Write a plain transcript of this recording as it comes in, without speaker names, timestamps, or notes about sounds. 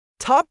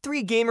Top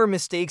 3 gamer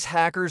mistakes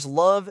hackers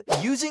love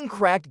using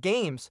cracked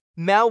games.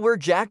 Malware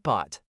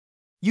jackpot.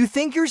 You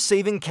think you're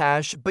saving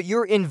cash, but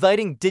you're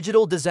inviting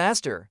digital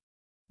disaster.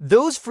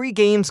 Those free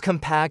games come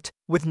packed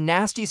with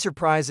nasty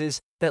surprises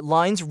that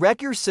lines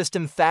wreck your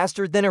system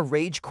faster than a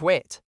rage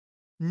quit.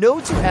 No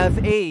to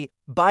FA,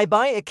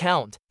 bye-bye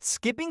account,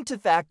 skipping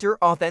two-factor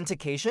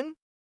authentication?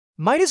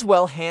 Might as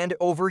well hand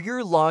over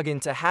your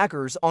login to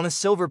hackers on a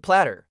silver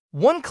platter.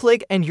 One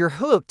click and you're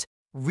hooked,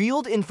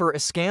 reeled in for a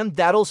scam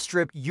that'll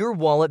strip your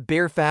wallet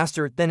bare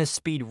faster than a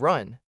speed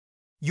run.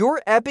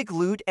 Your epic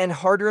loot and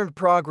hard-earned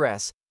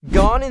progress,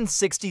 gone in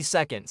 60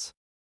 seconds.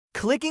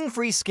 Clicking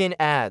free skin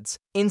ads,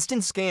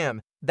 instant scam.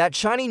 That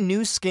shiny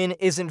new skin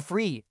isn't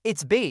free,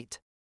 it's bait.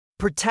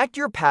 Protect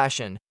your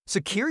passion,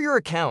 secure your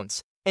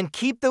accounts, and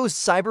keep those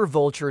cyber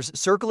vultures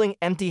circling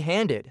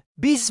empty-handed.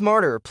 Be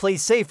smarter, play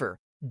safer.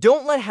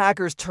 Don't let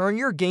hackers turn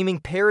your gaming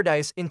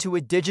paradise into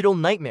a digital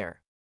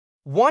nightmare.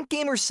 Want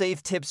gamer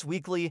safe tips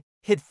weekly?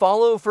 Hit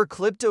follow for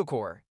KlyptoCore.